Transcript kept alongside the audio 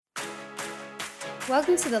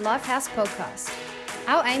Welcome to the Lifehouse Podcast.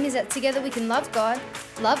 Our aim is that together we can love God,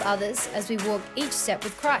 love others as we walk each step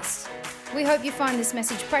with Christ. We hope you find this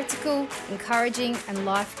message practical, encouraging, and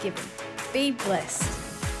life-giving. Be blessed.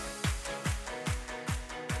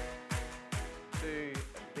 To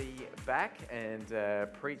be back and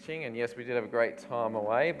preaching, and yes, we did have a great time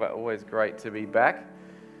away, but always great to be back.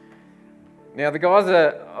 Now, the guys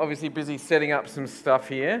are obviously busy setting up some stuff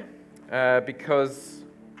here because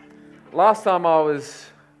last time I was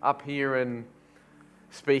up here and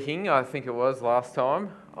speaking, I think it was last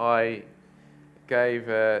time, I gave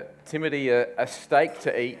Timothy a steak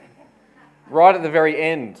to eat right at the very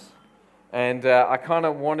end. And I kind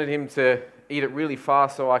of wanted him to eat it really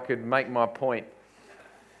fast so I could make my point.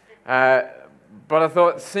 But I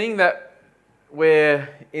thought, seeing that we're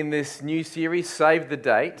in this new series, Save the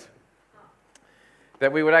Date,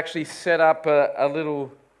 that we would actually set up a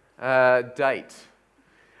little date.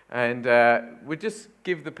 And we'd just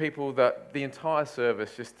give the people the entire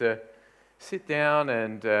service just to sit down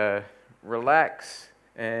and relax.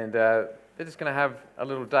 And they're just going to have a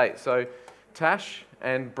little date. So Tash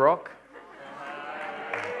and Brock.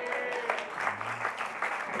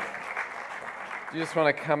 You just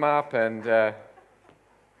want to come up, and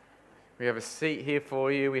we have a seat here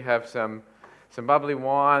for you. We have some bubbly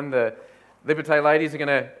wine. The Liberté ladies are going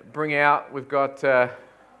to bring out. We've got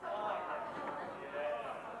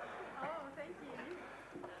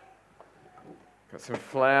some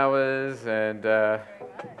flowers, and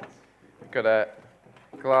we've got a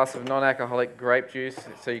glass of non-alcoholic grape juice,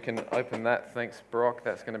 so you can open that. Thanks, Brock.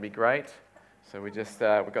 That's going to be great. So we've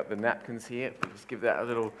got the napkins here. Just give that a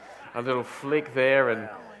little flick there, and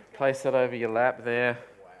place that over your lap there.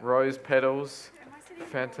 Rose petals,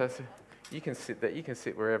 fantastic. You can sit there. You can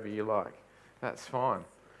sit wherever you like. That's fine.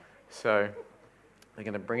 So they're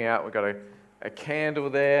going to bring out. We've got a candle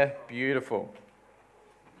there. Beautiful.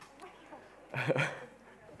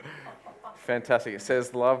 Fantastic. It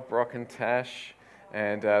says love, Brock and Tash,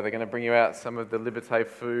 and they're going to bring you out some of the Liberté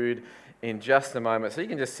food in just a moment. So you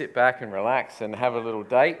can just sit back and relax and have a little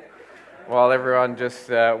date while everyone just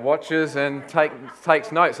watches and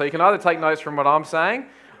takes notes. So you can either take notes from what I'm saying,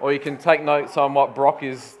 or you can take notes on what Brock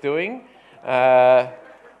is doing. Yeah,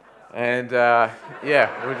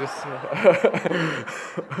 we'll just...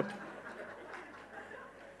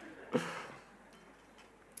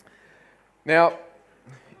 Now,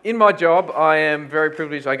 in my job, I am very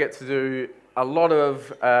privileged. I get to do a lot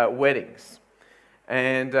of weddings.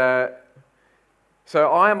 And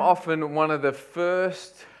so I am often one of the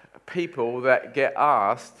first people that get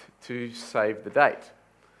asked to save the date.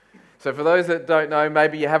 So for those that don't know,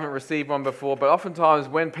 maybe you haven't received one before, but oftentimes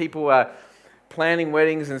when people are planning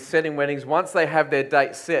weddings and setting weddings, once they have their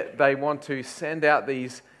date set, they want to send out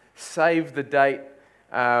these save the date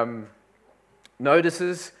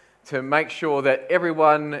notices to make sure that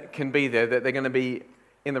everyone can be there, that they're going to be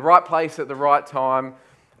in the right place at the right time.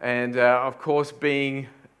 And of course, being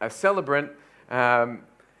a celebrant,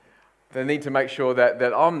 they need to make sure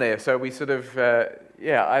that I'm there. So we sort of,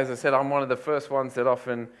 as I said, I'm one of the first ones that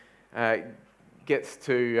often gets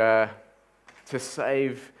to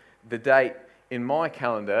save the date in my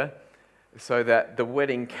calendar so that the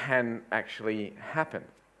wedding can actually happen.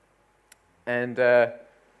 And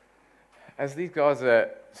as these guys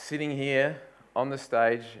are sitting here on the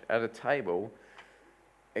stage at a table,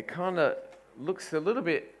 it kind of looks a little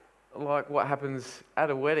bit like what happens at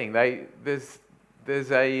a wedding. There's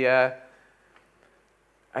a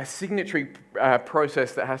signatory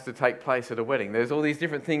process that has to take place at a wedding. There's all these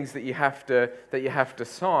different things that you have to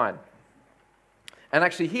sign. And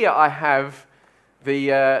actually, here I have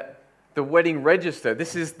the wedding register.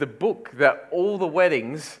 This is the book that all the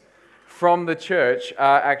weddings from the church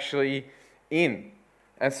are actually in.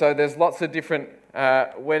 And so there's lots of different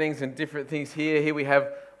weddings and different things here. Here we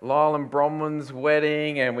have Lyle and Bronwyn's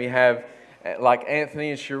wedding, and we have like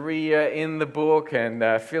Anthony and Sharia in the book,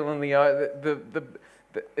 and Phil and Leo.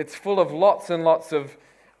 It's full of lots and lots of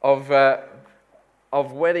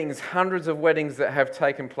weddings, hundreds of weddings that have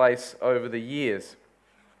taken place over the years.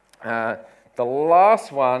 The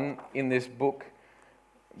last one in this book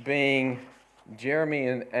being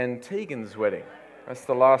Jeremy and Tegan's wedding. That's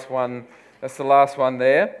the last one. That's the last one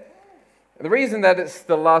there. The reason that it's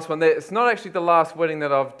the last one there, it's not actually the last wedding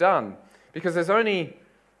that I've done, because there's only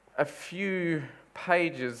a few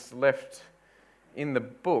pages left in the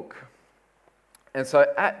book. And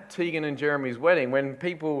so at Tegan and Jeremy's wedding,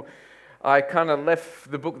 I kind of left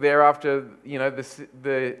the book there after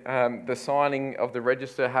the signing of the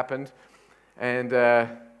register happened, and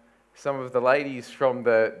some of the ladies from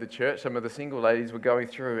the church, some of the single ladies were going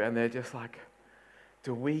through, and they're just like,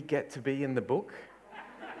 do we get to be in the book?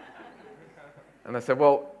 And I said,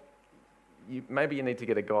 well, maybe you need to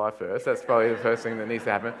get a guy first. That's probably the first thing that needs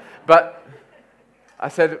to happen. But I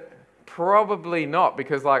said, probably not,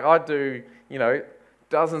 because like I do,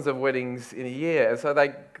 dozens of weddings in a year. And so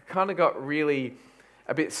they kind of got really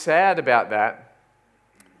a bit sad about that.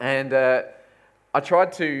 And I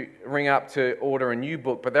tried to ring up to order a new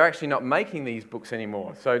book, but they're actually not making these books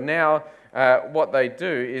anymore. So now what they do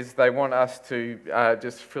is they want us to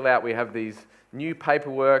just fill out, we have these new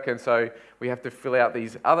paperwork, and so we have to fill out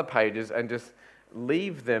these other pages and just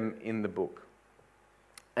leave them in the book.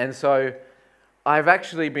 And so I've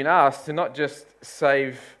actually been asked to not just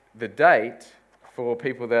save the date for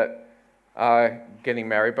people that are getting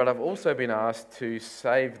married, but I've also been asked to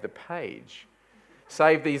save the page.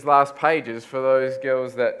 Save these last pages for those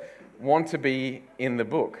girls that want to be in the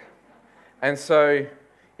book. And so,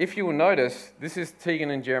 if you will notice, this is Tegan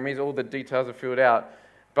and Jeremy's, all the details are filled out,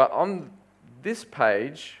 but on this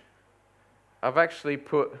page, I've actually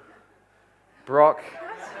put Brock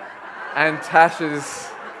and Tash's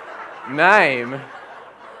name.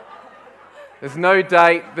 There's no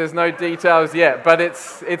date, there's no details yet, but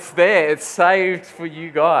it's there, it's saved for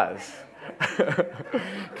you guys.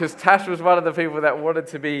 Because Tash was one of the people that wanted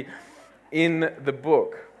to be in the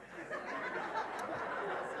book.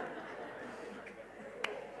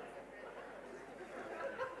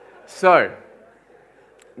 So,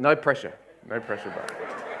 no pressure,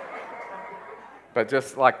 but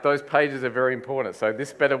just like those pages are very important. So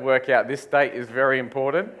this better work out. This date is very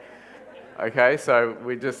important. Okay, so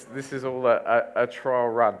this is all a trial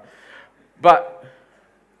run. But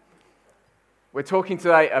we're talking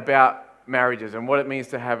today about marriages and what it means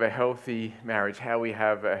to have a healthy marriage, how we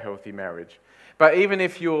have a healthy marriage. But even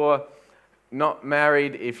if you're not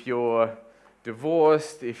married, if you're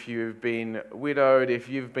divorced, if you've been widowed, if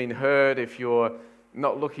you've been hurt, if you're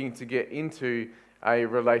not looking to get into a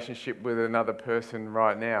relationship with another person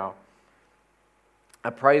right now,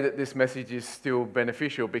 I pray that this message is still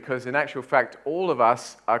beneficial, because in actual fact, all of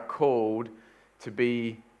us are called to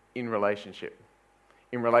be in relationship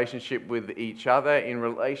with each other, in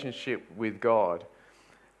relationship with God.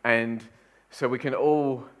 And so we can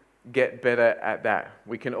all get better at that.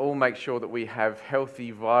 We can all make sure that we have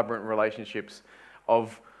healthy, vibrant relationships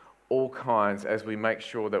of all kinds as we make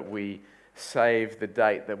sure that we save the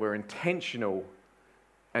date, that we're intentional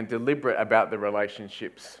and deliberate about the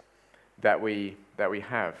relationships that we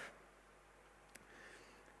have.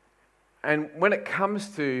 And when it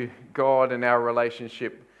comes to God and our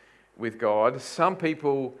relationship with God, some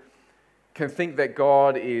people can think that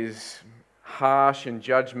God is harsh and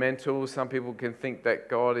judgmental. Some people can think that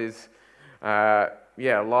God is,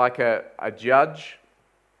 like a judge.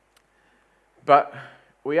 But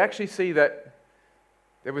we actually see that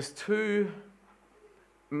there was two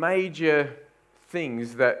major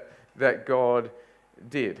things that God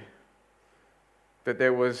did. That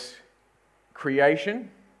there was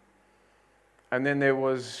creation, and then there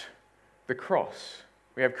was the cross.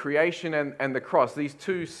 We have creation and the cross. These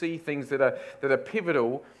two see things that are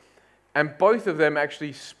pivotal, and both of them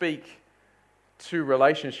actually speak to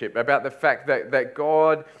relationship, about the fact that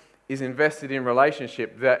God is invested in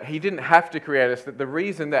relationship, that He didn't have to create us, that the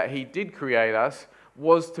reason that He did create us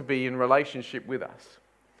was to be in relationship with us.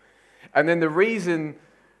 And then the reason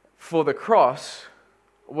for the cross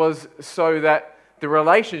was so that the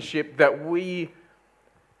relationship that we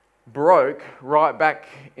broke right back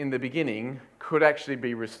in the beginning could actually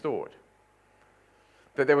be restored.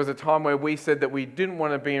 That there was a time where we said that we didn't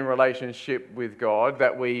want to be in relationship with God,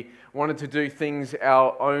 that we wanted to do things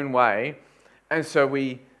our own way, and so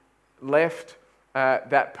we left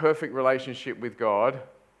that perfect relationship with God,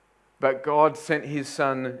 but God sent His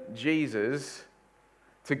Son Jesus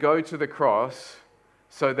to go to the cross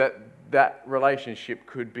so that that relationship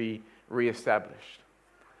could be reestablished.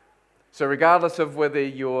 So regardless of whether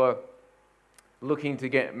you're looking to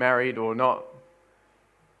get married or not,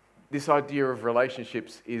 this idea of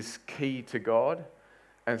relationships is key to God,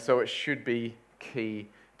 and so it should be key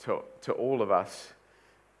to all of us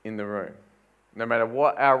in the room. No matter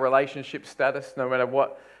what our relationship status, no matter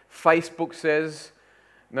what Facebook says,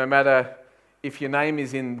 no matter if your name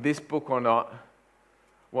is in this book or not,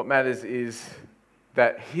 what matters is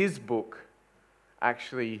that His book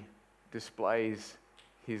actually displays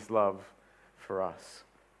His love for us.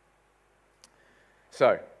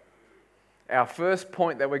 So, our first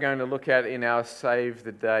point that we're going to look at in our Save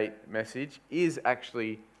the Date message is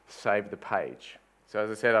actually save the page. So as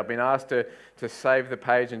I said, I've been asked to save the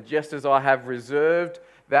page, and just as I have reserved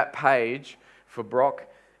that page for Brock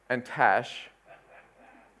and Tash,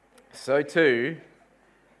 so too,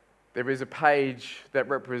 there is a page that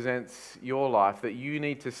represents your life that you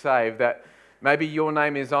need to save, that maybe your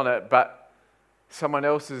name is on it, but someone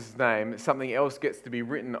else's name, something else gets to be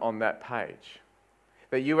written on that page.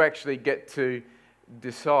 That you actually get to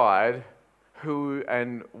decide who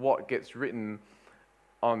and what gets written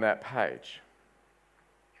on that page.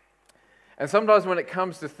 And sometimes when it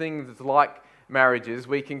comes to things like marriages,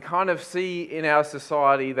 we can kind of see in our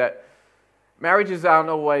society that marriages aren't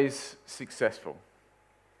always successful.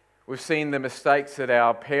 We've seen the mistakes that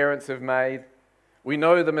our parents have made. We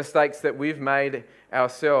know the mistakes that we've made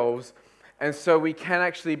ourselves. And so we can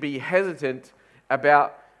actually be hesitant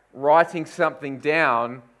about writing something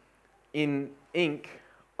down in ink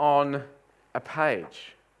on a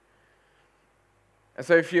page. And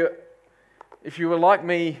so if you were like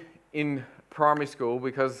me in primary school,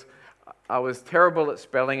 because I was terrible at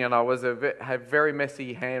spelling and I had very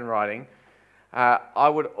messy handwriting, I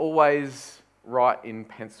would always write in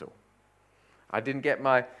pencil. I didn't get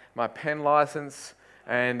my pen license,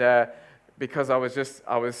 and because I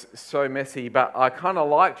was so messy, but I kind of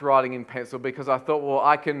liked writing in pencil because I thought, well,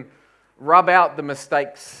 I can rub out the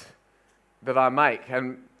mistakes that I make,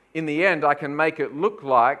 and in the end, I can make it look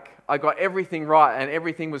like I got everything right and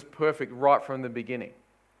everything was perfect right from the beginning.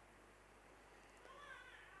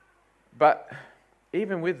 But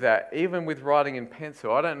even with that, even with writing in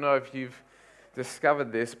pencil, I don't know if you've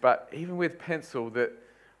discovered this, but even with pencil, that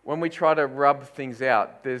when we try to rub things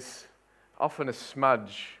out, there's often a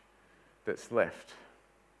smudge that's left.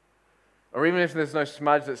 Or even if there's no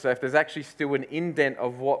smudge that's left, there's actually still an indent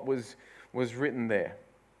of what was written there.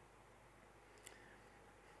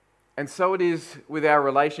 And so it is with our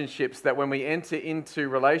relationships, that when we enter into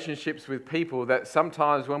relationships with people, that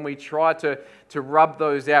sometimes when we try to rub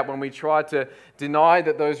those out, when we try to deny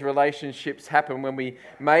that those relationships happen, when we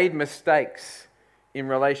made mistakes in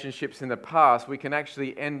relationships in the past, we can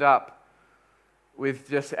actually end up with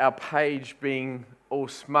just our page being all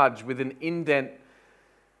smudged, with an indent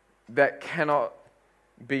that cannot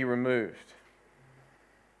be removed.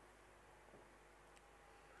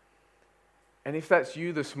 And if that's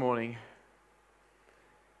you this morning,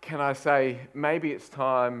 can I say, maybe it's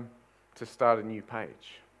time to start a new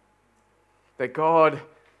page. That God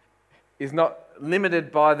is not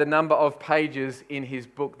limited by the number of pages in His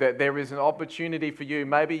book, that there is an opportunity for you.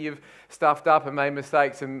 Maybe you've stuffed up and made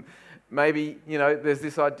mistakes, and maybe, there's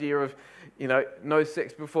this idea of, no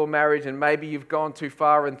sex before marriage, and maybe you've gone too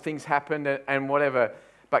far and things happened and whatever.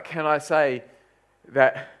 But can I say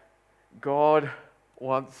that God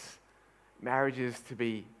wants marriages to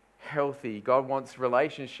be healthy. God wants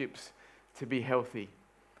relationships to be healthy.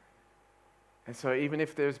 And so even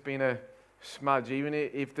if there's been a smudge, even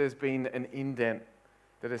if there's been an indent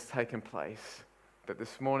that has taken place, that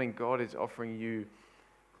this morning God is offering you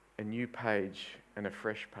a new page and a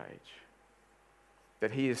fresh page.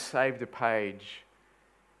 That He has saved a page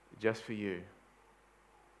just for you.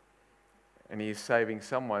 And He is saving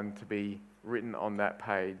someone to be written on that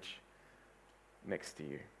page next to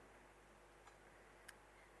you.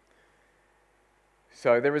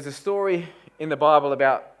 So there is a story in the Bible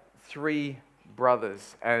about 3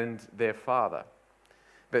 brothers and their father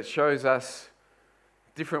that shows us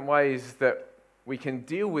different ways that we can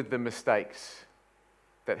deal with the mistakes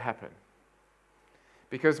that happen.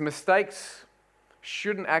 Because mistakes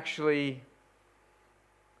shouldn't actually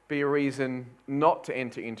be a reason not to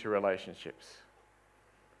enter into relationships.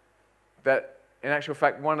 That, in actual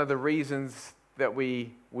fact, one of the reasons that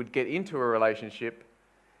we would get into a relationship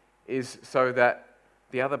is so that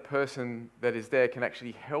the other person that is there can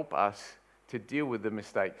actually help us to deal with the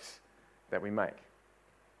mistakes that we make.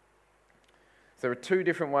 So there are 2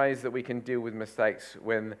 different ways that we can deal with mistakes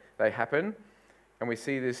when they happen, and we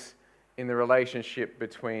see this in the relationship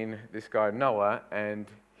between this guy Noah and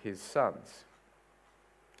his sons.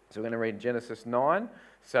 So we're going to read Genesis 9,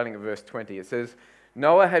 starting at verse 20. It says,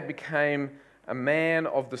 Noah had become a man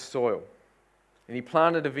of the soil, and he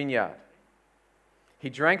planted a vineyard. He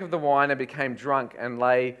drank of the wine and became drunk and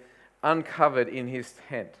lay uncovered in his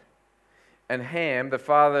tent. And Ham, the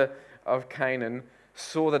father of Canaan,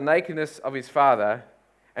 saw the nakedness of his father,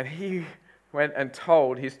 and he went and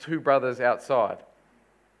told his 2 brothers outside.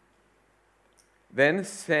 Then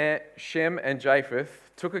Shem and Japheth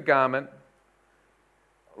took a garment,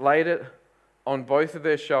 laid it on both of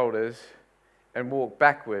their shoulders, and walked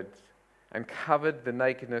backwards and covered the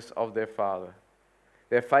nakedness of their father.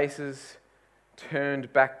 Their faces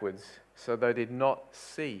turned backwards, so they did not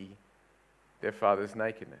see their father's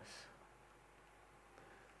nakedness.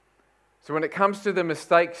 So when it comes to the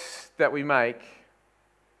mistakes that we make,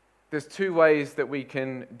 there's 2 ways that we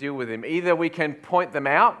can deal with them. Either we can point them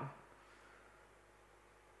out,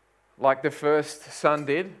 like the first son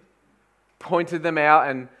did, pointed them out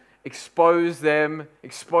expose them,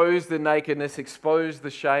 expose the nakedness, expose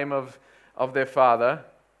the shame of their father,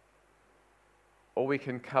 or we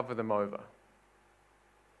can cover them over.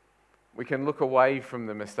 We can look away from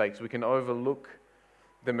the mistakes. We can overlook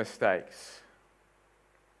the mistakes.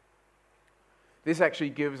 This actually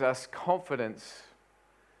gives us confidence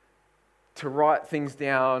to write things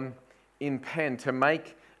down in pen, to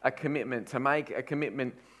make a commitment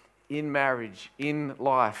in marriage, in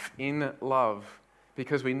life, in love,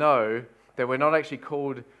 because we know that we're not actually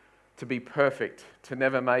called to be perfect, to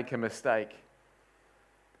never make a mistake.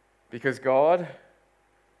 Because God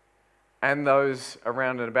and those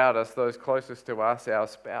around and about us, those closest to us, our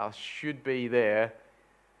spouse, should be there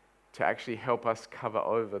to actually help us cover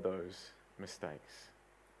over those mistakes.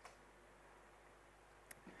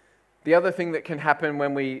 The other thing that can happen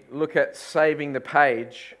when we look at saving the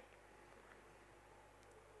page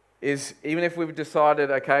is, even if we've decided,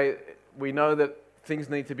 okay, we know that things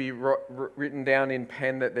need to be written down in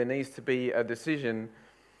pen, that there needs to be a decision,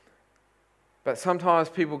 but sometimes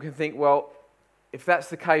people can think, well, if that's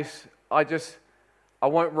the case, I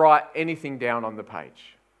won't write anything down on the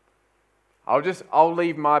page. I'll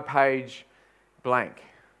leave my page blank.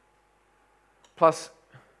 Plus,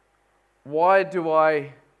 why do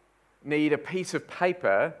I need a piece of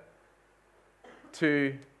paper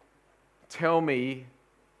to tell me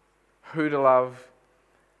who to love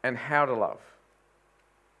and how to love?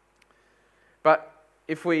 But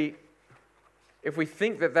if we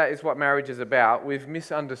think that is what marriage is about, we've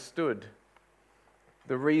misunderstood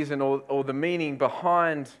the reason or the meaning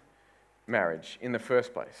behind marriage in the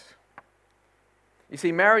first place. You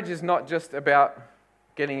see, marriage is not just about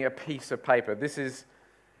getting a piece of paper. This is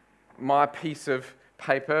my piece of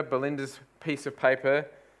paper, Belinda's piece of paper,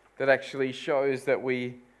 that actually shows that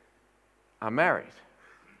we are married.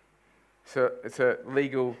 So it's a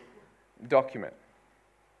legal document.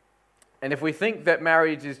 And if we think that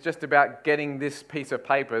marriage is just about getting this piece of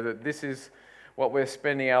paper, that this is what we're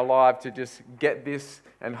spending our life to just get this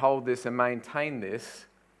and hold this and maintain this,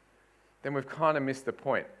 then we've kind of missed the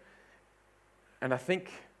point. And I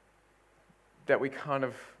think that we kind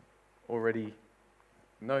of already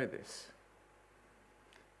know this.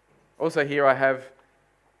 Also, here I have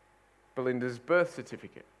Belinda's birth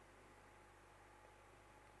certificate.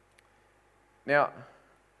 Now,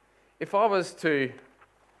 if I was to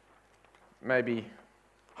maybe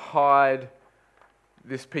hide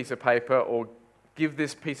this piece of paper or give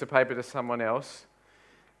this piece of paper to someone else,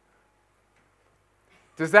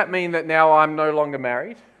 does that mean that now I'm no longer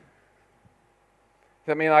married? Does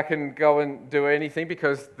that mean I can go and do anything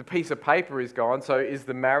because the piece of paper is gone? So is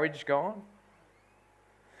the marriage gone?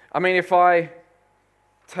 I mean, if I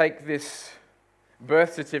take this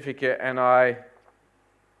birth certificate and I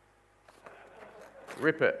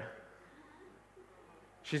rip it,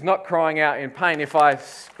 she's not crying out in pain. If I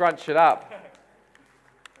scrunch it up,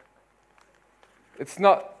 it's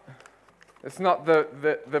not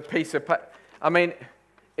the piece of paper. I mean,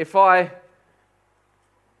 if I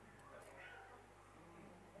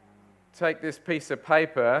take this piece of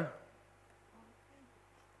paper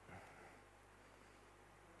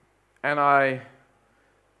and I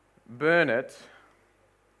burn it,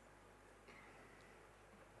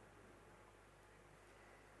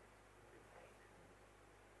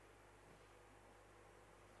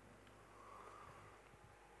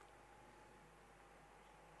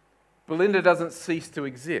 Belinda doesn't cease to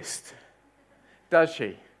exist, does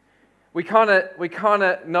she? We kind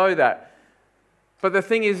of know that. But the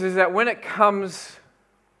thing is that when it comes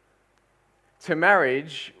to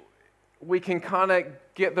marriage, we can kind of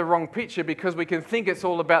get the wrong picture because we can think it's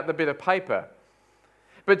all about the bit of paper.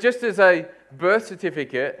 But just as a birth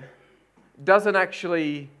certificate doesn't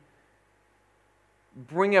actually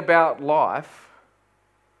bring about life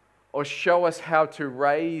or show us how to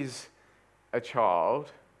raise a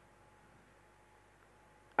child,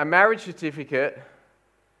 a marriage certificate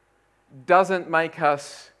doesn't make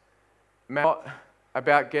us not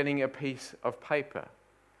about getting a piece of paper.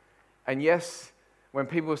 And yes, when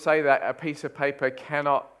people say that a piece of paper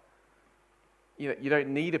cannot, you don't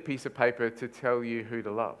need a piece of paper to tell you who to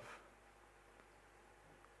love.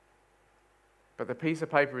 But the piece of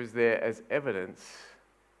paper is there as evidence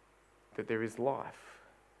that there is life.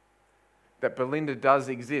 That Belinda does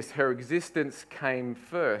exist. Her existence came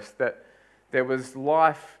first. That there was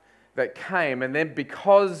life that came. And then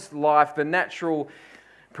because life, the natural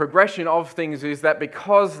progression of things is that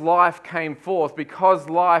because life came forth, because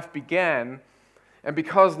life began, and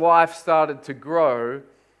because life started to grow,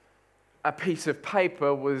 a piece of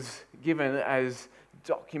paper was given as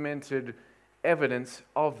documented evidence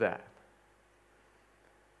of that.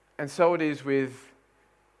 And so it is with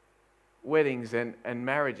weddings and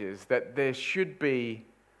marriages, that there should be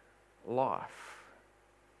life,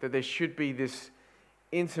 that there should be this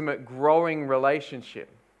intimate, growing relationship.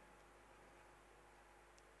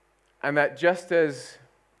 And that just as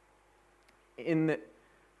in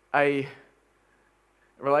a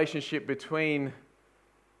relationship between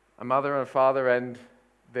a mother and a father and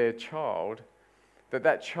their child,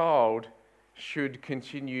 that child should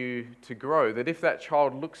continue to grow. That if that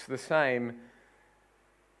child looks the same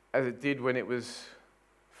as it did when it was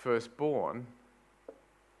first born,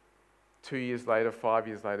 2 years later, 5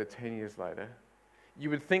 years later, 10 years later, you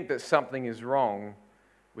would think that something is wrong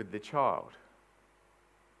with the child.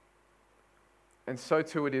 And so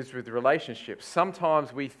too it is with relationships.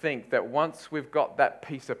 Sometimes we think that once we've got that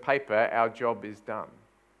piece of paper, our job is done.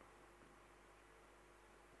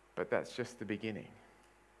 But that's just the beginning.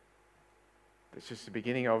 It's just the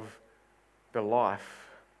beginning of the life.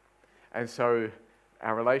 And so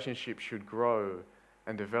our relationship should grow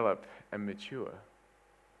and develop and mature.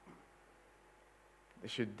 It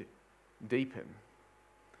should deepen.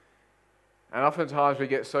 And oftentimes we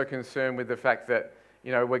get so concerned with the fact that,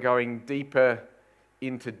 we're going deeper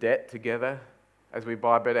into debt together as we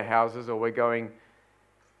buy better houses, or we're going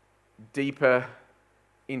deeper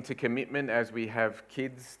into commitment as we have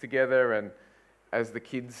kids together and as the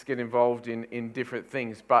kids get involved in different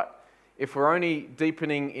things. But if we're only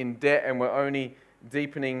deepening in debt and we're only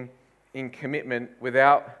deepening in commitment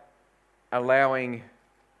without allowing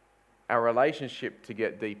our relationship to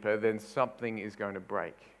get deeper, then something is going to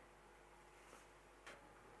break.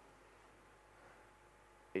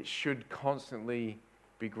 It should constantly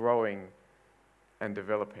be growing and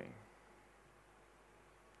developing.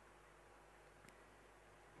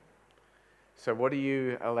 So what are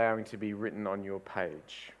you allowing to be written on your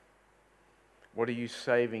page? What are you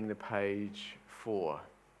saving the page for?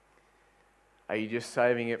 Are you just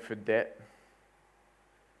saving it for debt,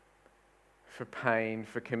 for pain,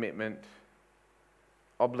 for commitment,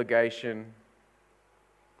 obligation?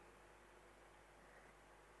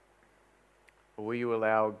 Or will you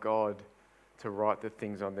allow God to write the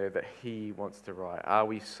things on there that He wants to write? Are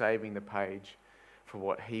we saving the page for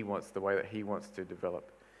what He wants, the way that He wants to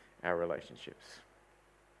develop our relationships?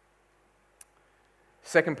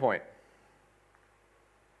 Second point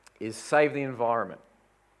is save the environment.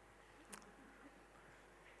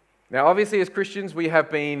 Now, obviously, as Christians, we have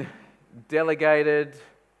been delegated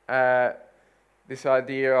this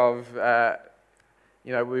idea of,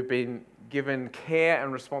 we've been given care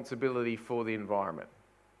and responsibility for the environment.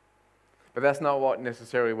 But that's not what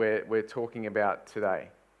necessarily we're talking about today.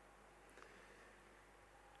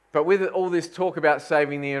 But with all this talk about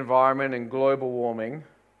saving the environment and global warming,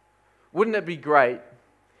 wouldn't it be great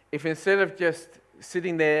if instead of just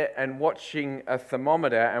sitting there and watching a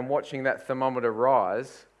thermometer and watching that thermometer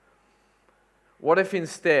rise, what if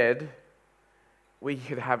instead we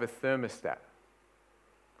could have a thermostat?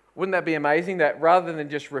 Wouldn't that be amazing that rather than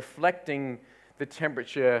just reflecting the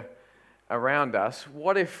temperature around us,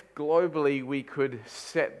 what if globally we could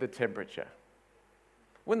set the temperature?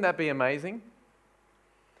 Wouldn't that be amazing?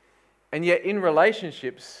 And yet in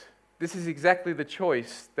relationships, this is exactly the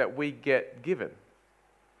choice that we get given.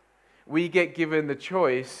 We get given the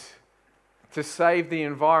choice to save the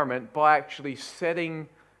environment by actually setting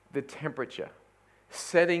the temperature,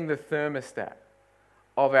 setting the thermostat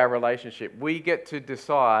of our relationship. We get to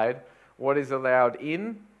decide what is allowed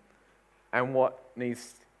in and what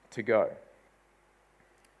needs to go.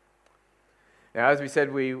 Now, as we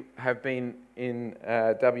said, we have been in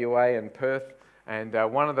WA and Perth, and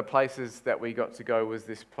one of the places that we got to go was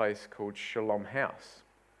this place called Shalom House.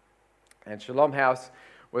 And Shalom House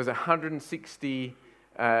was a 160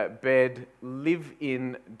 bed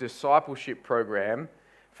live-in discipleship program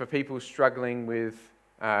for people struggling with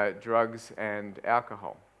drugs and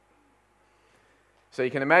alcohol. So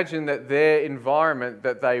you can imagine that their environment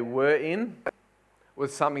that they were in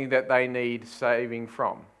was something that they need saving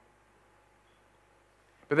from.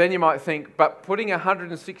 But then you might think, but putting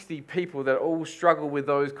 160 people that all struggle with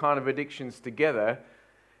those kind of addictions together,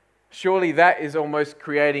 surely that is almost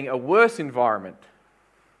creating a worse environment.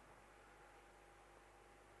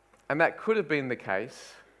 And that could have been the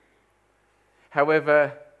case.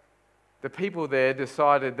 However, the people there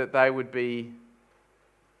decided that they would be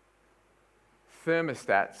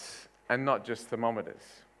thermostats and not just thermometers.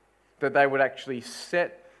 That they would actually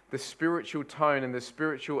set the spiritual tone and the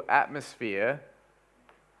spiritual atmosphere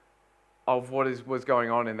of what was going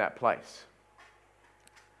on in that place.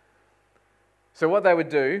 So what they would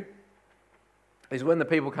do is when the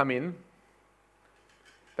people come in,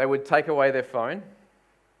 they would take away their phone,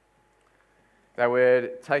 they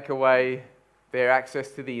would take away their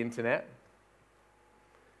access to the internet.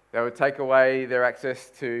 They would take away their access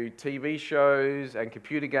to TV shows and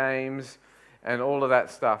computer games and all of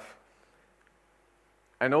that stuff.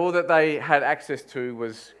 And all that they had access to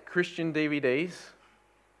was Christian DVDs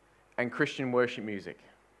and Christian worship music.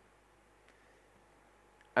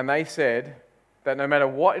 And they said that no matter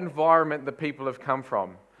what environment the people have come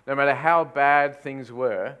from, no matter how bad things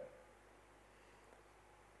were,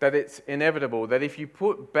 that it's inevitable that if you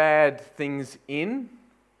put bad things in,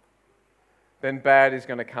 then bad is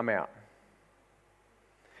going to come out.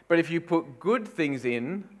 But if you put good things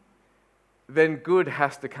in, then good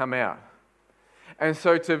has to come out. And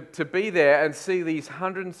so to be there and see these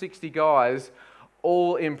 160 guys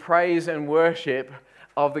all in praise and worship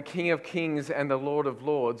of the King of Kings and the Lord of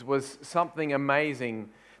Lords was something amazing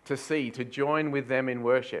to see, to join with them in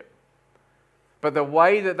worship. But the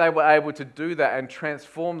way that they were able to do that and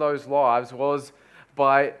transform those lives was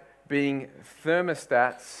by being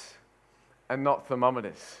thermostats and not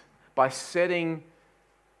thermometers, by setting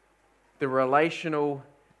the relational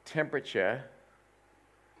temperature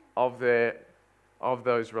of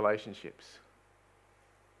those relationships.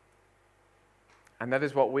 And that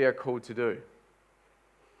is what we are called to do.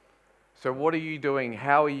 So what are you doing?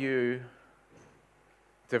 How are you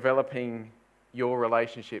developing your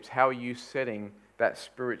relationships? How are you setting that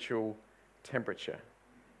spiritual temperature?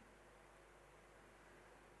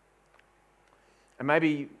 And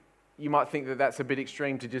maybe you might think that that's a bit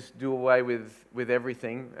extreme to just do away with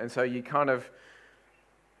everything. And so you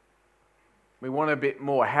we want a bit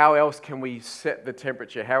more. How else can we set the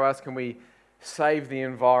temperature? How else can we save the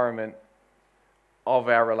environment of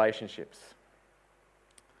our relationships?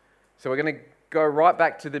 So we're going to go right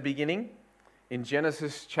back to the beginning in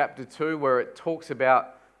Genesis chapter 2, where it talks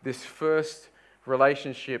about this first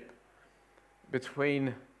relationship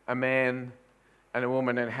between a man and a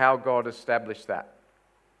woman and how God established that,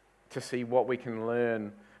 to see what we can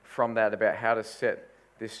learn from that about how to set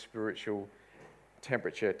this spiritual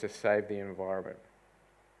temperature to save the environment.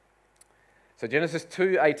 So Genesis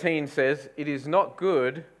 2:18 says, "It is not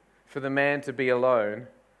good for the man to be alone,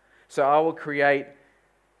 so I will create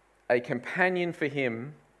a companion for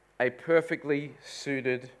him, a perfectly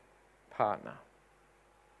suited partner."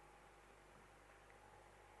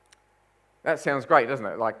 That sounds great, doesn't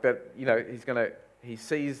it? Like that, he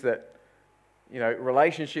sees that,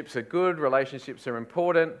 relationships are good, relationships are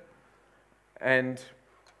important, and,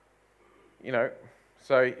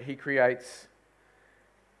 so he creates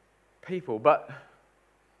people. But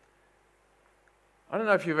I don't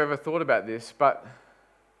know if you've ever thought about this, but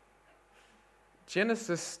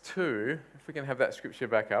Genesis 2, if we can have that scripture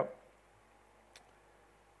back up.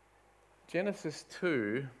 Genesis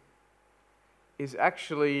 2 is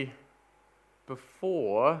actually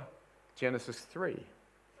before Genesis 3.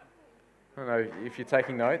 I don't know if you're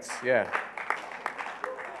taking notes. Yeah.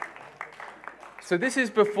 So this is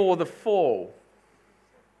before the fall.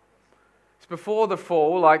 It's before the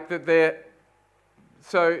fall, like that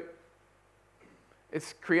so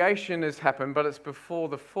it's creation has happened, but it's before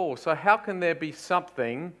the fall. So how can there be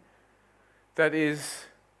something that is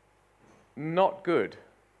not good?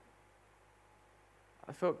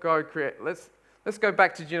 I thought God created. Let's go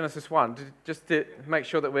back to Genesis 1 just to make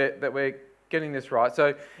sure that we're getting this right.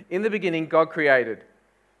 So in the beginning, God created.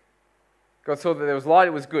 God saw that there was light;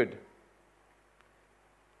 it was good.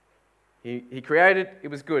 He created; it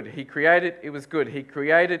was good. He created; it was good. He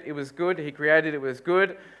created; it was good. He created; it was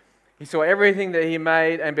good. He saw everything that he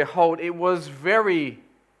made, and behold, it was very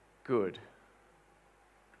good.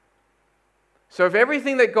 So if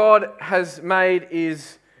everything that God has made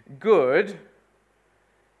is good,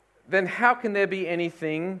 then how can there be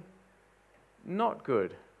anything not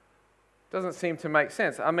good? Doesn't seem to make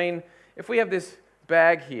sense. I mean, if we have this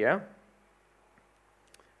bag here,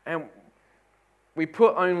 and we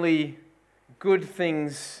put only good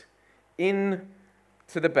things in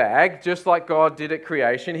to the bag, just like God did at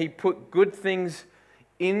creation, he put good things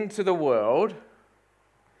into the world,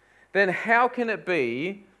 then how can it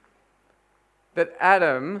be that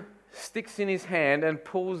Adam sticks in his hand and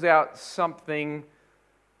pulls out something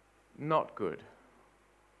not good?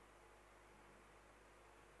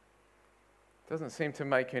 Doesn't seem to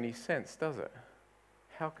make any sense, does it?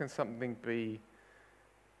 How can something be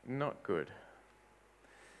not good?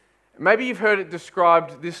 Maybe you've heard it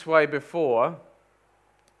described this way before,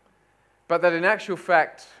 but that in actual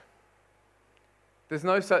fact, there's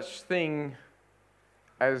no such thing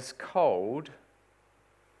as cold.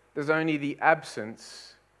 There's only the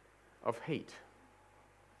absence of heat.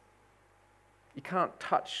 You can't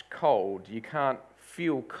touch cold. You can't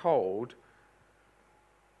feel cold.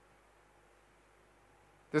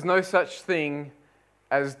 There's no such thing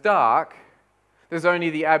as dark. There's only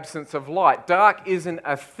the absence of light. Dark isn't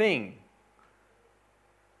a thing.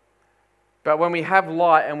 But when we have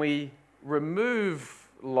light and we remove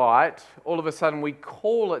light, all of a sudden we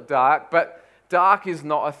call it dark, but dark is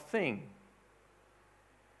not a thing.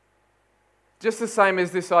 Just the same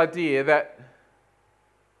as this idea that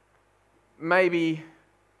maybe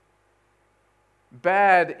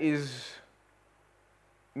bad is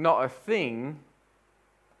not a thing,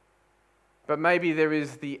 but maybe there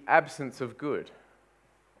is the absence of good.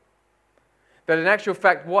 That in actual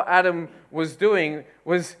fact, what Adam was doing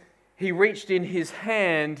was he reached in his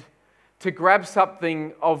hand to grab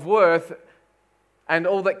something of worth, and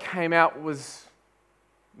all that came out was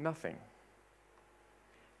nothing.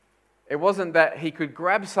 It wasn't that he could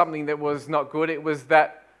grab something that was not good, it was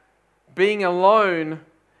that being alone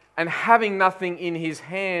and having nothing in his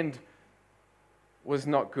hand was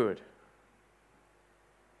not good.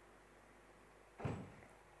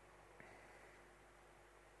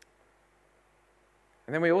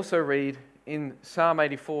 And then we also read in Psalm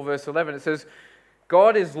 84 verse 11, it says,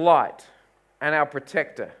 God is light and our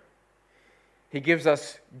protector. He gives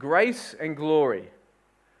us grace and glory.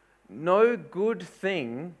 No good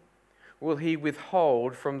thing will he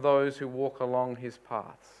withhold from those who walk along his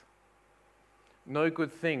paths. No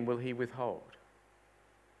good thing will he withhold.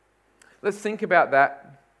 Let's think about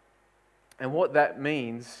that and what that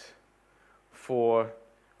means for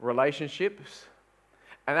relationships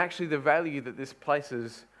and actually the value that this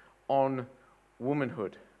places on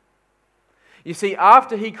womanhood. You see,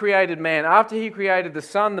 after he created man, after he created the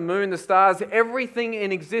sun, the moon, the stars, everything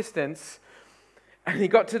in existence, and he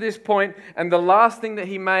got to this point, and the last thing that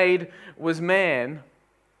he made was man,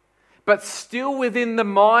 but still within the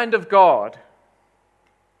mind of God,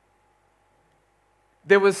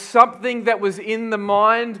 there was something that was in the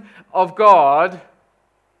mind of God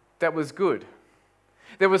that was good.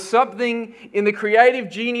 There was something in the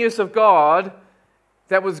creative genius of God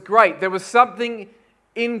that was great. There was something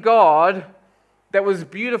in God that was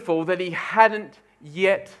beautiful that he hadn't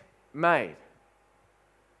yet made.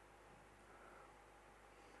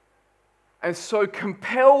 And so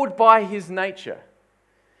compelled by his nature,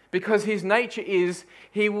 because his nature is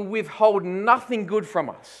he will withhold nothing good from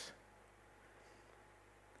us.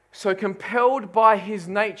 So compelled by his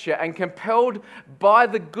nature and compelled by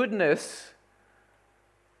the goodness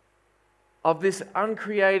of this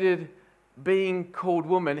uncreated being called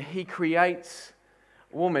woman, he creates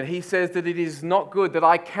woman. He says that it is not good, that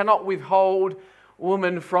I cannot withhold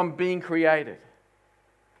woman from being created.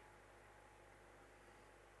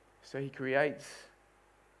 So he creates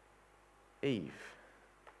Eve.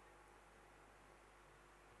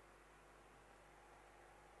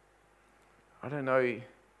 I don't know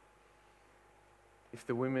if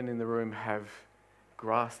the women in the room have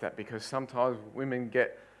grasped that, because sometimes women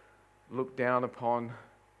get looked down upon.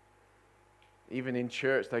 Even in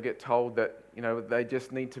church, they get told that, they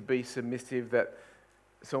just need to be submissive, that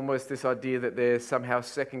it's almost this idea that they're somehow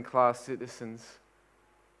second-class citizens.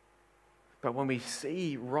 But when we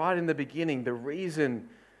see right in the beginning, the reason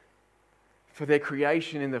for their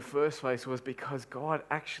creation in the first place was because God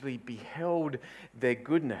actually beheld their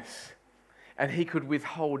goodness, and he could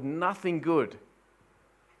withhold nothing good.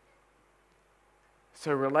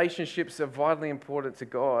 So relationships are vitally important to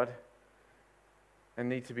God and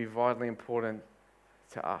need to be vitally important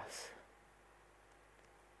to us.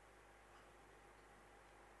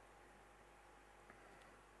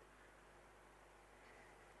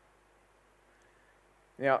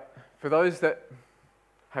 Now, for those that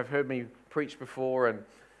have heard me preach before and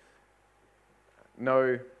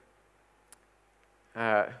know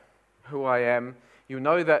who I am, you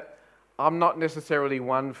know that I'm not necessarily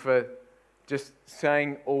one for just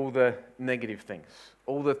saying all the negative things,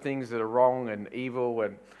 all the things that are wrong and evil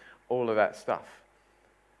and all of that stuff.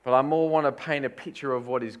 But I more want to paint a picture of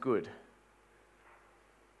what is good.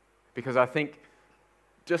 Because I think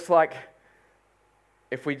just like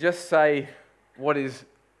if we just say what is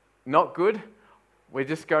not good, we're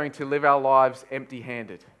just going to live our lives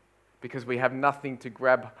empty-handed because we have nothing to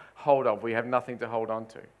grab hold of. We have nothing to hold on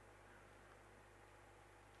to.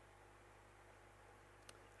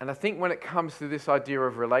 And I think when it comes to this idea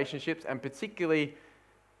of relationships, and particularly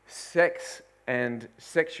sex and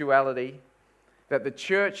sexuality, that the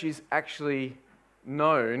church is actually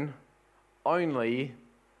known only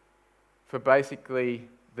for basically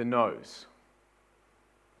the no's.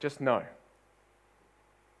 Just no.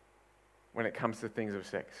 When it comes to things of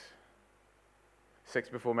sex. Sex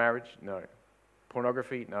before marriage? No.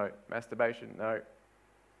 Pornography? No. Masturbation? No.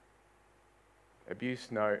 Abuse?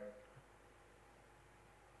 No.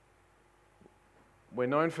 we're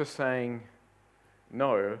known for saying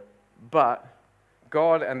no, but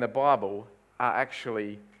God and the Bible are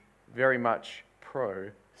actually very much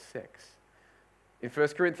pro-sex. In 1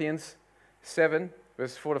 Corinthians 7,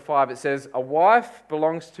 verse 4 to 5, it says, "A wife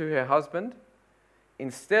belongs to her husband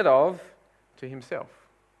instead of to himself.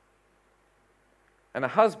 And a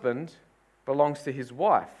husband belongs to his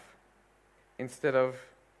wife instead of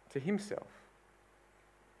to himself.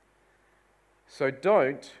 So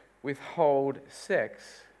don't withhold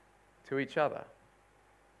sex to each other.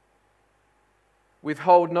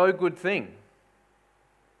 Withhold no good thing."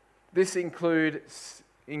 This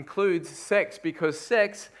includes sex because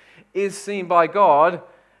sex is seen by God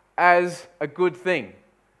as a good thing.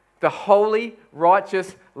 The holy,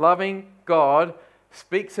 righteous, loving God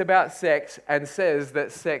speaks about sex and says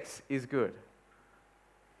that sex is good.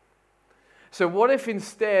 So what if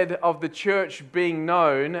instead of the church being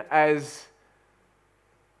known as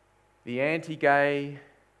the anti-gay,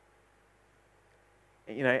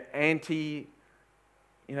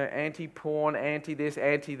 anti-porn, anti-this,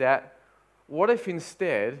 anti-that, what if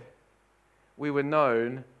instead we were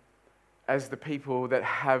known as the people that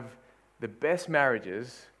have the best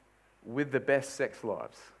marriages with the best sex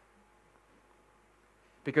lives?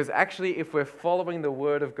 Because actually, if we're following the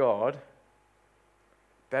Word of God,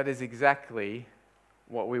 that is exactly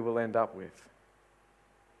what we will end up with.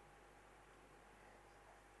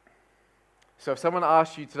 So if someone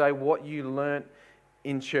asks you today what you learnt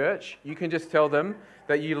in church, you can just tell them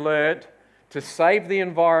that you learnt to save the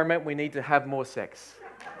environment, we need to have more sex.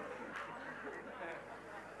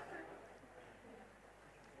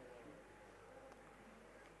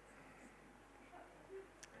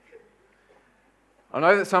 I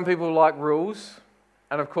know that some people like rules,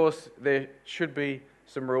 and of course there should be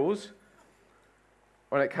some rules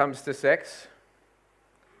when it comes to sex.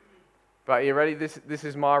 But are you ready? This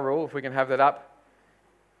is my rule, if we can have that up.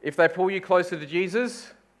 If they pull you closer to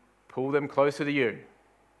Jesus, pull them closer to you.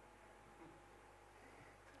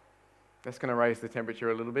 That's going to raise the temperature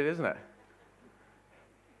a little bit, isn't it?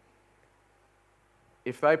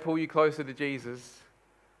 If they pull you closer to Jesus,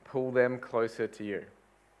 pull them closer to you.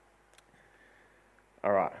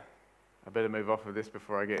 All right, I better move off of this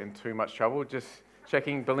before I get in too much trouble. Just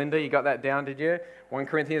checking, Belinda, you got that down, did you? 1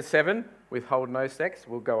 Corinthians 7, withhold no sex.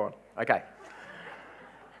 We'll go on. Okay.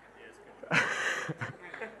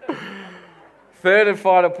 Third and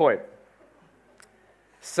final point.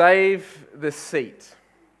 Save the seat.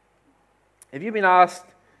 Have you been asked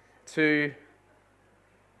to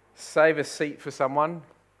save a seat for someone?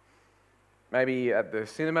 Maybe at the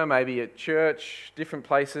cinema, maybe at church, different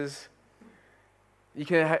places. You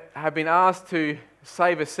can have been asked to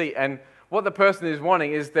save a seat, and what the person is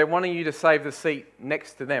wanting is they're wanting you to save the seat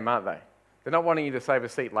next to them, aren't they? They're not wanting you to save a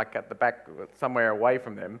seat like at the back, somewhere away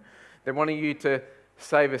from them. They're wanting you to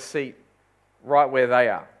save a seat right where they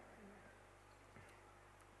are.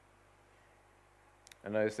 I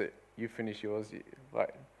noticed that you finished yours. Did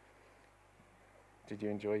you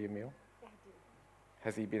enjoy your meal? Yeah, I did.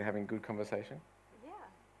 Has he been having good conversation? Yeah.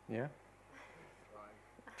 Yeah?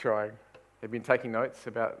 Trying. They've been taking notes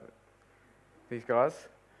about these guys.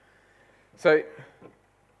 So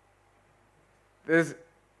there's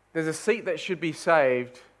a seat that should be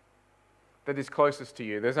saved that is closest to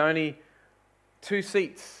you. There's only 2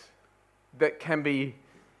 seats that can be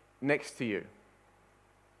next to you.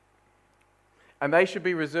 And they should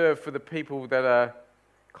be reserved for the people that are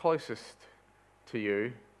closest to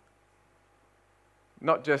you.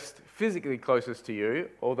 Not just physically closest to you,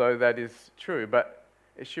 although that is true, but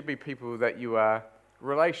it should be people that you are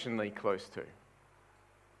relationally close to.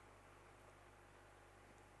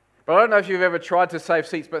 But I don't know if you've ever tried to save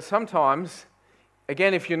seats, but sometimes,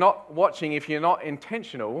 again, if you're not watching, if you're not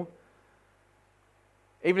intentional,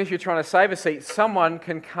 even if you're trying to save a seat, someone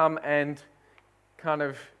can come and kind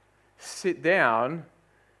of sit down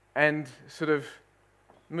and sort of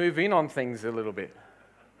move in on things a little bit.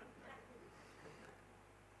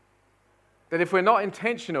 That if we're not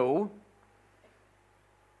intentional,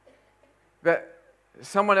 that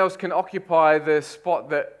someone else can occupy the spot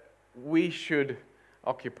that we should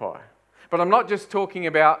occupy. But I'm not just talking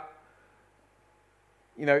about,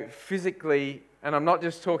 physically, and I'm not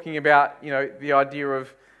just talking about, the idea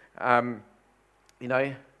of,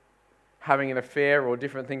 having an affair or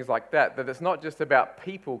different things like that, that it's not just about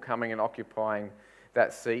people coming and occupying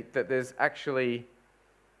that seat, that there's actually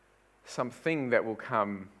something that will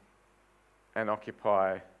come and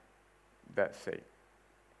occupy that seat.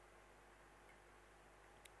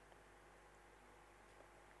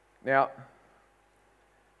 Now,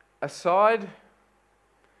 aside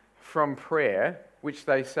from prayer, which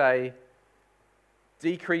they say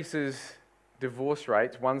decreases divorce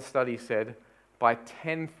rates, one study said, by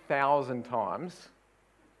 10,000 times.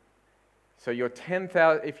 So you're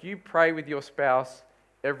 10,000, if you pray with your spouse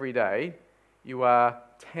every day, you are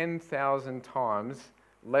 10,000 times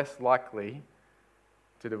less likely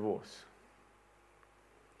to divorce.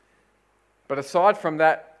 But aside from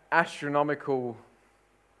that astronomical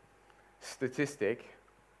statistic,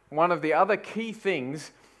 one of the other key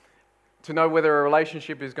things to know whether a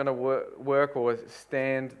relationship is going to work or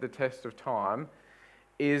stand the test of time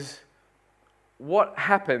is what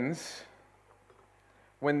happens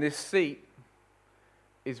when this seat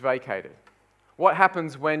is vacated. What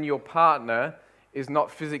happens when your partner is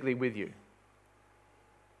not physically with you?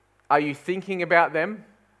 Are you thinking about them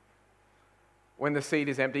when the seat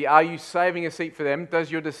is empty? Are you saving a seat for them?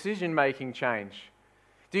 Does your decision making change?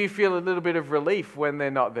 Do you feel a little bit of relief when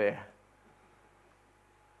they're not there?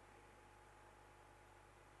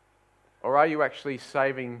 Or are you actually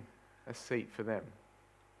saving a seat for them?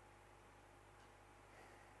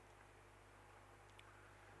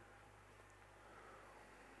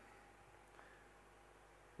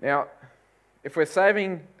 Now, if we're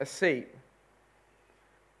saving a seat,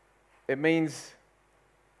 it means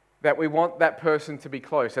that we want that person to be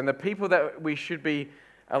close. And the people that we should be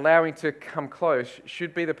allowing to come close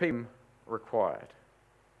should be the people required.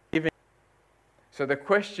 So the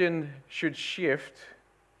question should shift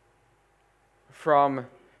from,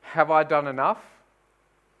 have I done enough,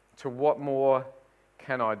 to what more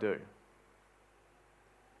can I do?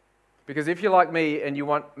 Because if you're like me and you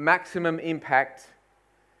want maximum impact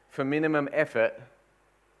for minimum effort,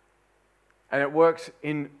 and it works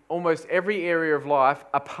in almost every area of life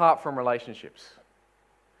apart from relationships,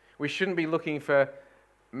 we shouldn't be looking for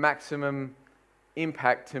maximum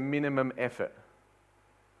impact to minimum effort.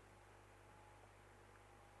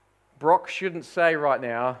 Brock shouldn't say right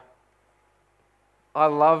now, I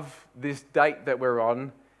love this date that we're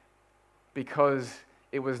on because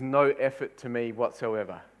it was no effort to me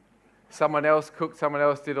whatsoever. Someone else cooked, someone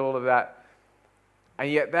else did all of that. And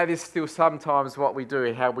yet that is still sometimes what we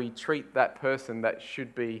do, how we treat that person that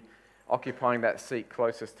should be occupying that seat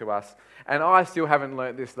closest to us. And I still haven't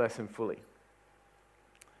learnt this lesson fully.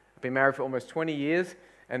 I've been married for almost 20 years,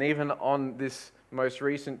 and even on this most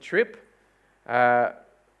recent trip, I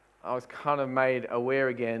was kind of made aware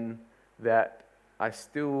again that I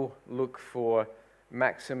still look for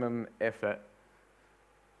minimum effort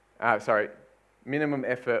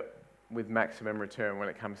with maximum return when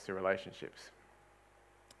it comes to relationships.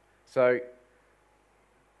 So,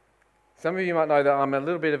 some of you might know that I'm a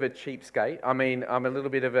little bit of a cheapskate. I mean, I'm a little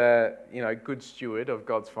bit of a, good steward of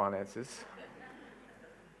God's finances.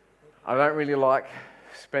 I don't really like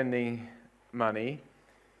spending money,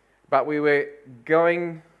 but we were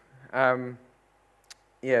going, to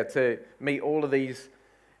meet all of these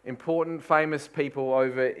important, famous people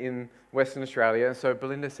over in Western Australia. And so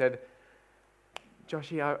Belinda said,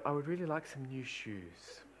 Joshy, I would really like some new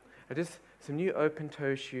shoes. Some new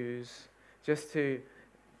open-toe shoes, it's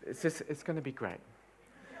going to be great.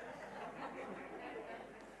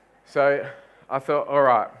 So I thought, all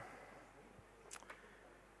right,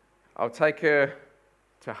 I'll take her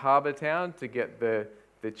to Harbour Town to get the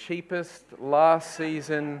cheapest last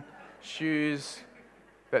season shoes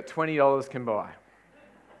that $20 can buy.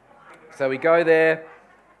 So we go there,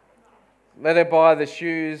 let her buy the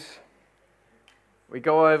shoes. We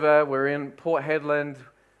go over, we're in Port Hedland,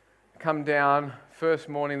 come down. First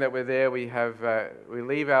morning that we're there, we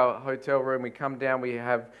leave our hotel room, we come down, we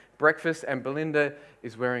have breakfast, and Belinda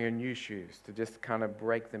is wearing her new shoes to just kind of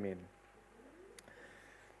break them in.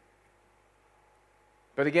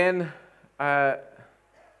 But again,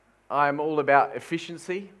 I'm all about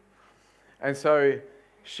efficiency, and so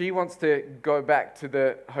she wants to go back to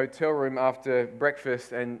the hotel room after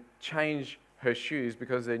breakfast and change her shoes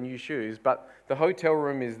because they're new shoes, but the hotel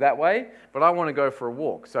room is that way, but I want to go for a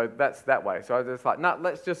walk, so that's that way. So I was just like, no,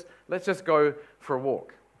 let's just go for a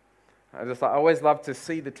walk. I always love to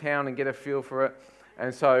see the town and get a feel for it.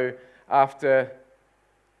 And so after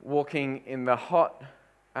walking in the hot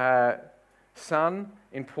sun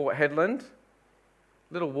in Port Hedland,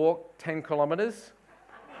 little walk, 10 kilometres,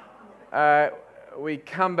 we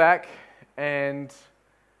come back and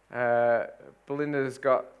Belinda's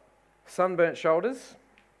got sunburnt shoulders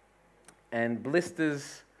and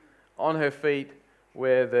blisters on her feet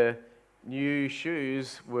where the new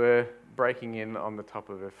shoes were breaking in on the top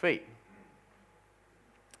of her feet.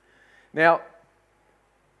 Now,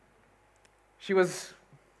 she was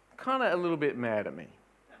kind of a little bit mad at me.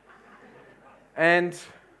 And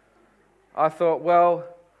I thought, well,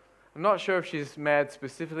 I'm not sure if she's mad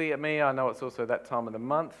specifically at me. I know it's also that time of the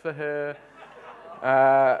month for her.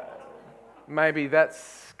 maybe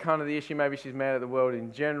that's kind of the issue. Maybe she's mad at the world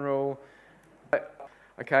in general.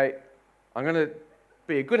 Okay, I'm going to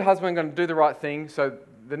be a good husband. I'm going to do the right thing. So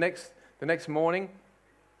the next morning,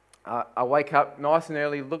 I wake up nice and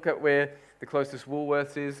early, look at where the closest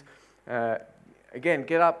Woolworths is. Again,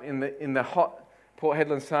 get up in the hot Port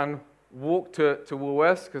Hedland sun, walk to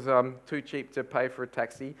Woolworths because I'm too cheap to pay for a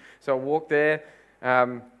taxi. So I walk there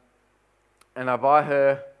and I buy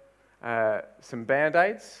her some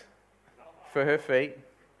Band-Aids for her feet,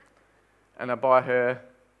 and I buy her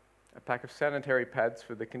a pack of sanitary pads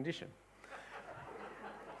for the condition.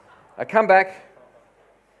 I come back,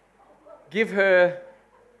 give her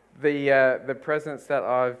the presents that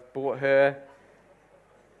I've bought her,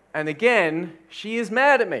 and again, she is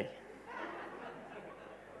mad at me.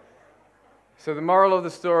 So the moral of the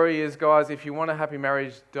story is, guys, if you want a happy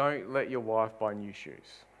marriage, don't let your wife buy new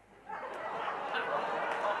shoes.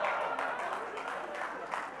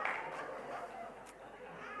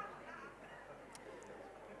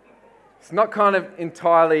 It's not kind of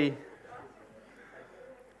entirely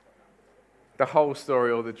the whole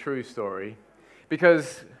story or the true story,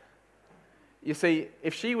 because, you see,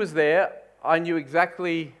 if she was there, I knew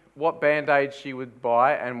exactly what Band-Aids she would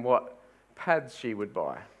buy and what pads she would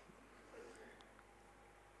buy.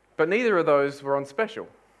 But neither of those were on special.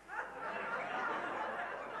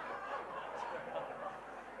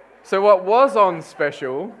 So what was on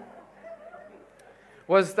special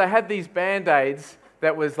was they had these Band-Aids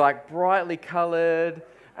that was like brightly coloured,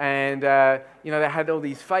 and they had all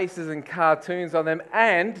these faces and cartoons on them,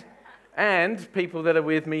 and people that are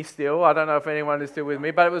with me still, I don't know if anyone is still with me,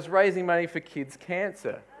 but it was raising money for kids'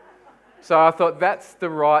 cancer. So I thought that's the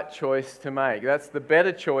right choice to make. That's the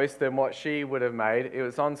better choice than what she would have made. It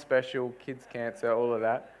was on special, kids' cancer, all of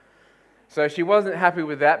that. So she wasn't happy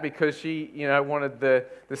with that because she, wanted the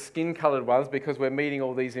skin-coloured ones because we're meeting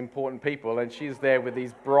all these important people, and she's there with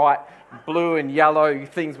these bright blue and yellow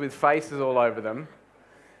things with faces all over them.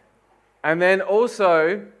 And then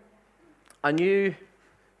also, I knew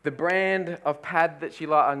the brand of pad that she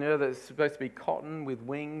liked. I knew that it's supposed to be cotton with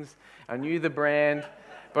wings. I knew the brand,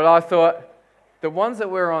 but I thought the ones that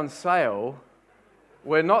were on sale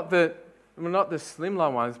were not the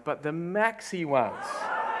slimline ones, but the maxi ones.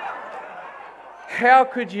 How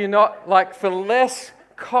could you not, for less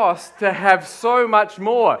cost to have so much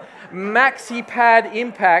more? Maxi pad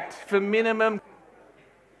impact for minimum.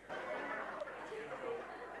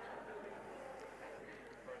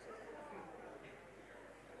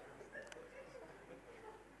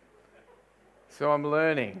 So I'm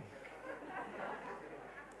learning.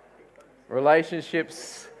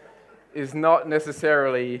 Relationships is not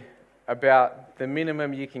necessarily about the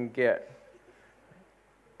minimum you can get,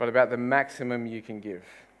 but about the maximum you can give.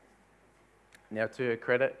 Now, to her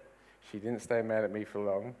credit, she didn't stay mad at me for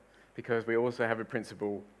long, because we also have a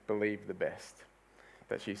principle, believe the best,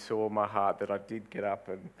 that she saw my heart, that I did get up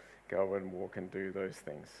and go and walk and do those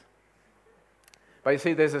things. But you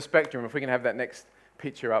see, there's a spectrum. If we can have that next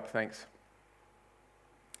picture up, thanks.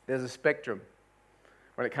 There's a spectrum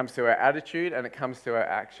when it comes to our attitude and it comes to our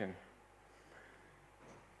action.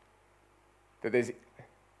 That there's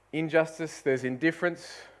injustice, there's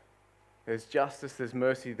indifference, there's justice, there's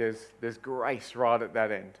mercy, there's grace right at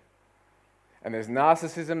that end. And there's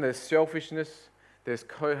narcissism, there's selfishness, there's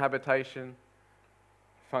cohabitation,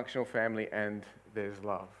 functional family, and there's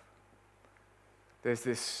love. There's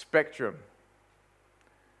this spectrum.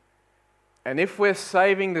 And if we're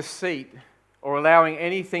saving the seat or allowing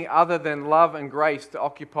anything other than love and grace to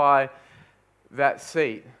occupy that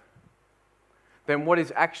seat, then what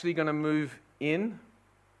is actually going to move in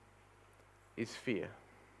is fear.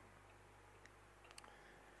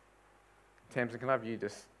 Tamsin, can I have you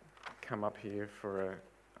just come up here for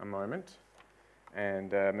a moment?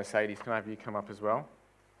 And Mercedes, can I have you come up as well?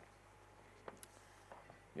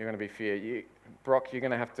 You're going to be fear. Brock, you're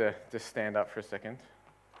going to have to just stand up for a second.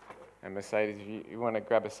 And Mercedes, if you want to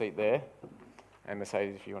grab a seat there. And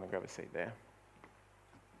Mercedes, if you want to grab a seat there.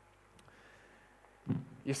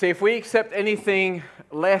 You see, if we accept anything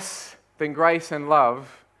less than grace and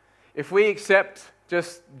love, if we accept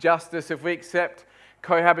just justice, if we accept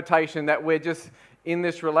cohabitation, that we're just in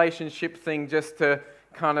this relationship thing just to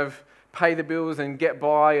kind of pay the bills and get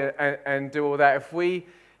by and do all that,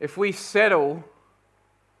 if we settle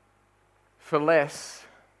for less,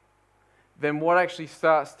 then what actually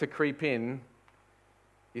starts to creep in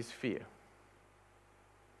is fear.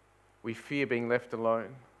 We fear being left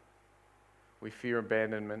alone. We fear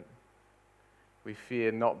abandonment. We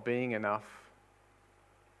fear not being enough,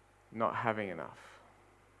 not having enough.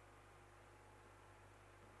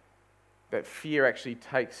 That fear actually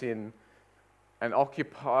takes in and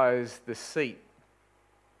occupies the seat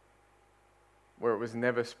where it was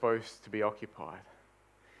never supposed to be occupied.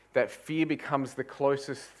 That fear becomes the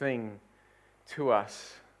closest thing to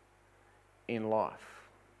us in life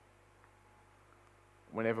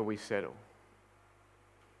whenever we settle.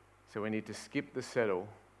 So we need to skip the settle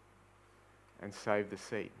and save the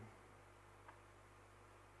seat.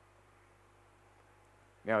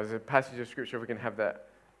 Now, there's a passage of Scripture, if we can have that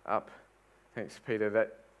up. Thanks, Peter.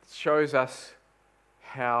 That shows us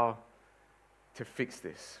how to fix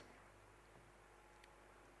this.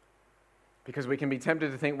 Because we can be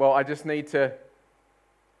tempted to think, well, I just need to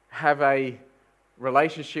have a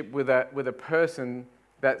relationship with a person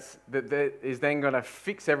that is then going to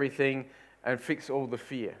fix everything and fix all the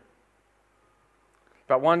fear.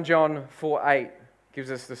 But 1 John 4:8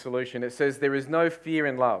 gives us the solution. It says, there is no fear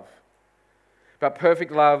in love, but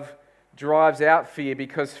perfect love drives out fear,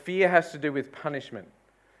 because fear has to do with punishment.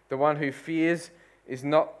 The one who fears is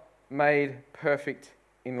not made perfect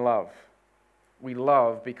in love. We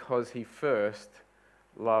love because he first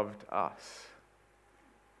loved us.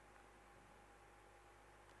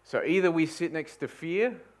 So either we sit next to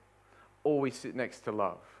fear or we sit next to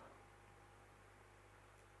love.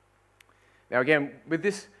 Now again, with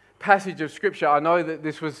this passage of Scripture, I know that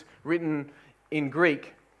this was written in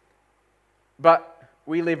Greek, but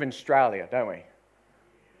we live in Australia, don't we?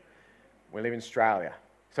 We live in Australia.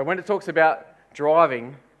 So when it talks about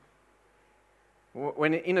driving,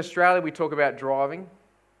 when in Australia we talk about driving,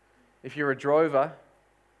 if you're a drover,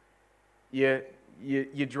 you're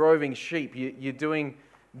droving sheep, you're doing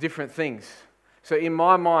different things. So in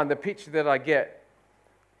my mind, the picture that I get,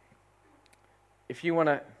 if you want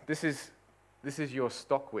to, this is your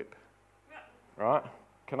stock whip, right?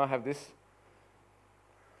 Can I have this?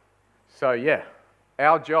 So yeah,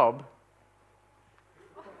 our job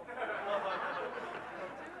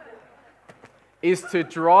is to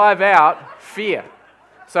drive out fear.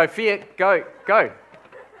 So fear, go,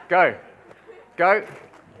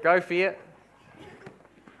 fear.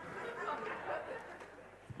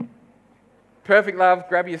 Perfect love,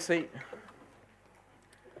 grab your seat.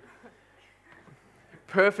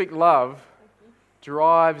 Perfect love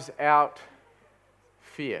drives out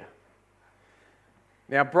fear.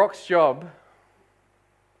 Now, Brock's job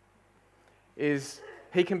is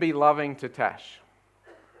he can be loving to Tash.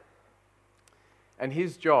 And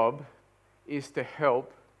his job is to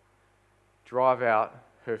help drive out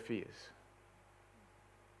her fears.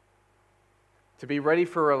 To be ready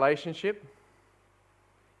for a relationship,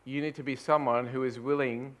 you need to be someone who is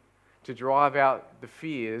willing to drive out the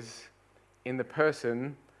fears in the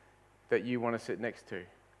person that you want to sit next to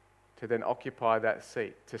then occupy that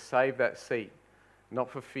seat, to save that seat, not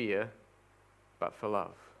for fear, but for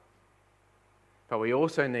love. But we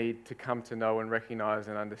also need to come to know and recognize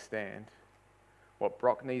and understand what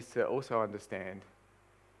Brock needs to also understand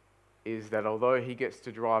is that although he gets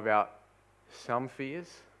to drive out some fears,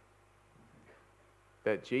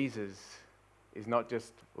 that Jesus is not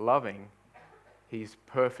just loving, he's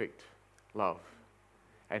perfect love.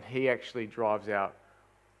 And he actually drives out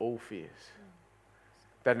all fears.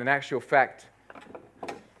 That in actual fact,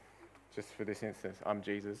 just for this instance, I'm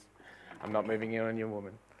Jesus. I'm not moving in on your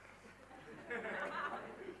woman.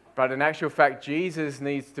 But in actual fact, Jesus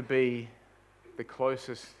needs to be the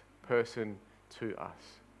closest person to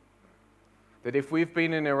us. That if we've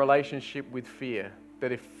been in a relationship with fear,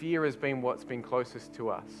 that if fear has been what's been closest to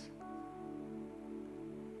us,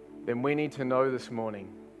 then we need to know this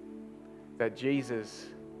morning that Jesus,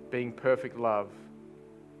 being perfect love,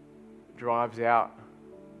 drives out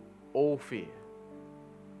all fear.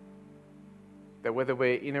 That whether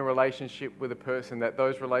we're in a relationship with a person, that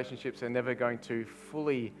those relationships are never going to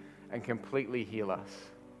fully and completely heal us.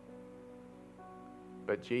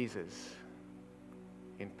 But Jesus,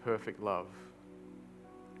 in perfect love,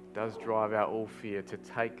 does drive out all fear to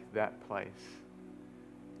take that place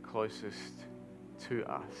closest to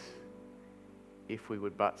us if we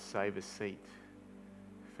would but save a seat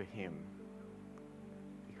for him,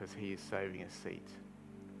 because he is saving a seat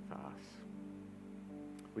for us.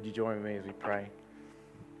 Would you join me as we pray?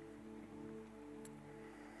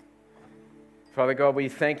 Father God, we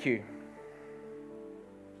thank you.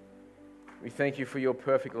 We thank you for your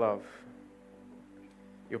perfect love.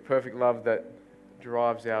 Your perfect love that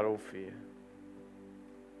drives out all fear.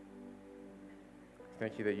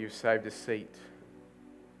 Thank you that you've saved a seat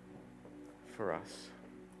for us.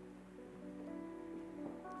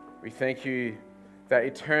 We thank you that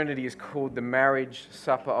eternity is called the marriage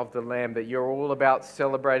supper of the Lamb, that you're all about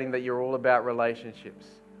celebrating, that you're all about relationships.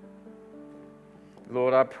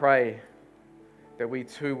 Lord, I pray that we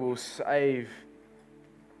too will save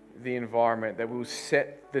the environment, that we'll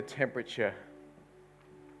set the temperature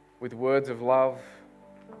with words of love,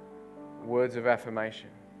 words of affirmation.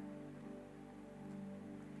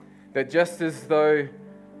 That just as though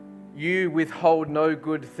you withhold no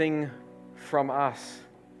good thing from us,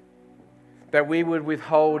 that we would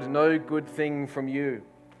withhold no good thing from you,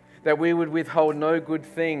 that we would withhold no good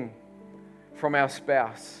thing from our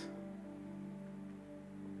spouse.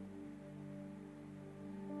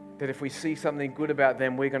 That if we see something good about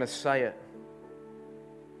them, we're going to say it.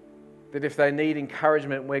 That if they need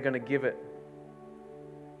encouragement, we're going to give it.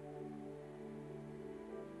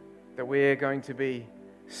 That we're going to be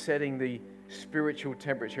setting the spiritual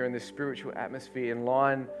temperature and the spiritual atmosphere in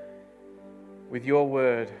line with your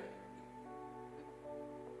word.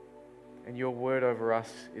 And your word over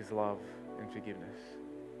us is love and forgiveness.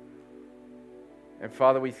 And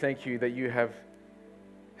Father, we thank you that you have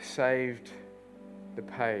saved the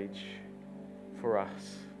page for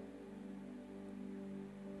us.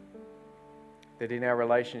 That in our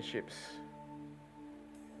relationships,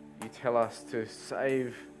 you tell us to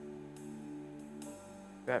save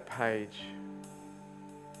that page.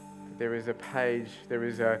 There is a page, there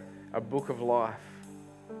is a book of life.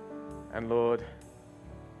 And Lord,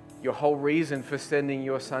 your whole reason for sending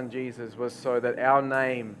your Son Jesus was so that our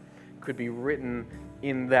name could be written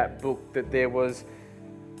in that book, that there was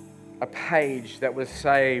a page that was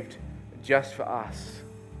saved just for us. Is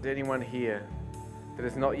there anyone here that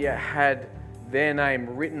has not yet had their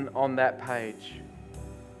name written on that page?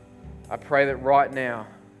 I pray that right now,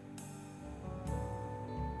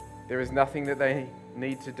 there is nothing that they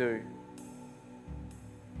need to do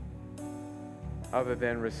other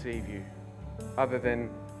than receive you, other than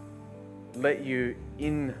let you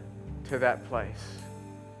into that place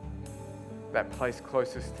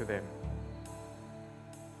closest to them.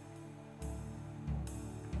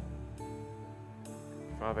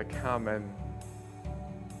 Father, come and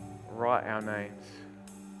write our names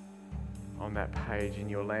on that page in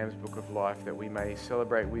your Lamb's Book of Life, that we may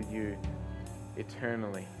celebrate with you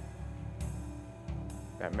eternally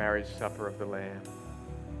that marriage supper of the Lamb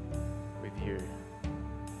with you,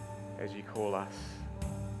 as you call us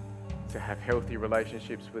to have healthy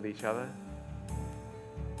relationships with each other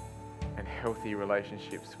and healthy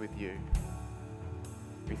relationships with you.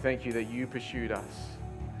 We thank you that you pursued us,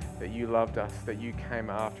 that you loved us, that you came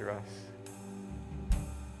after us,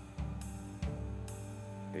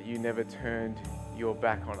 that you never turned your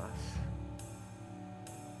back on us.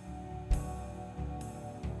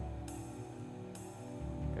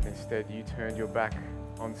 That instead you turned your back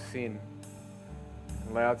on sin,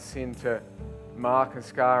 allowed sin to mark and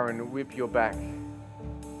scar and whip your back,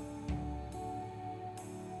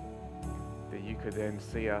 that you could then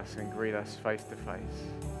see us and greet us face to face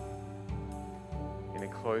in a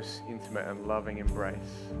close, intimate and loving embrace.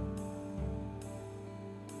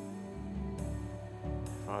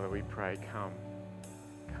 Father, we pray, come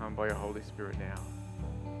by your Holy Spirit now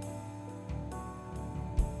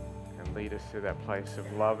and lead us to that place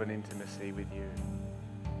of love and intimacy with you,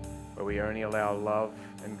 where we only allow love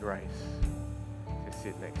and grace to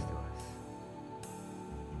sit next to us.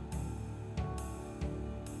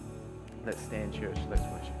 Let's stand, church. Let's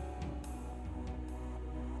worship.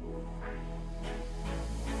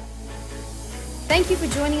 Thank you for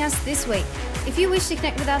joining us this week. If you wish to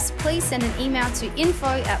connect with us, please send an email to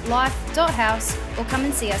info@life.house or come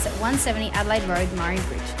and see us at 170 Adelaide Road, Murray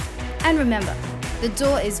Bridge. And remember, the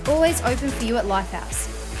door is always open for you at Lifehouse.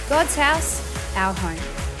 God's house, our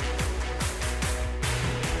home.